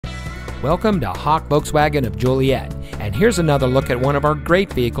Welcome to Hawk Volkswagen of Joliet, and here's another look at one of our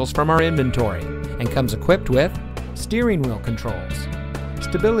great vehicles from our inventory, and comes equipped with steering wheel controls,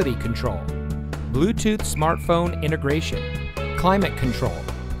 stability control, Bluetooth smartphone integration, climate control,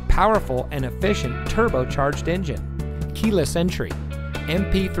 powerful and efficient turbocharged engine, keyless entry,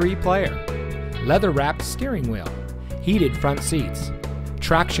 MP3 player, leather-wrapped steering wheel, heated front seats,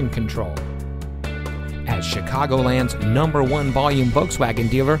 traction control. As Chicagoland's #1 volume Volkswagen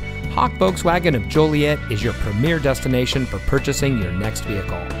dealer, Hawk Volkswagen of Joliet is your premier destination for purchasing your next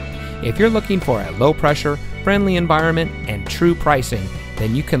vehicle. If you're looking for a low-pressure, friendly environment and true pricing,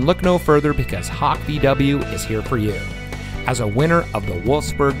 then you can look no further because Hawk VW is here for you. As a winner of the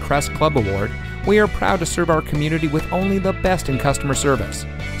Wolfsburg Crest Club Award, we are proud to serve our community with only the best in customer service.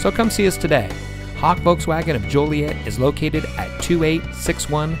 So come see us today. Hawk Volkswagen of Joliet is located at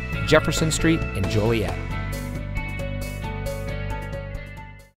 2861 Jefferson Street in Joliet.